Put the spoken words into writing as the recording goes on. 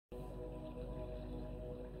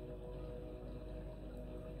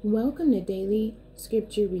Welcome to Daily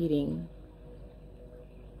Scripture Reading.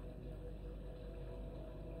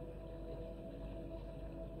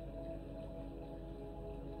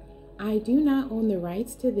 I do not own the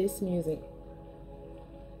rights to this music.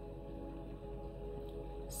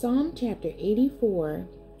 Psalm chapter 84,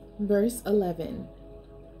 verse 11.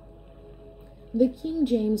 The King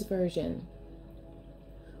James Version.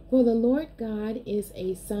 For the Lord God is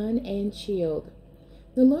a sun and shield.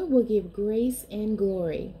 The Lord will give grace and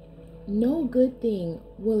glory. No good thing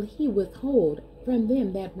will he withhold from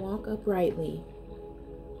them that walk uprightly.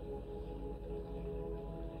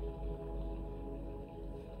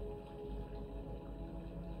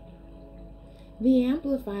 The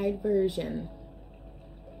Amplified Version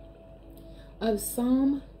of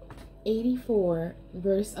Psalm 84,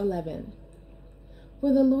 verse 11.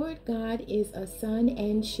 For the Lord God is a sun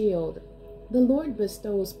and shield. The Lord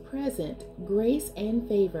bestows present grace and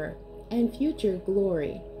favor, and future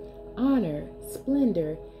glory, honor,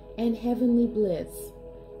 splendor, and heavenly bliss.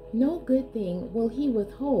 No good thing will he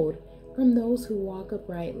withhold from those who walk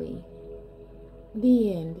uprightly.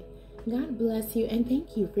 The end. God bless you, and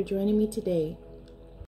thank you for joining me today.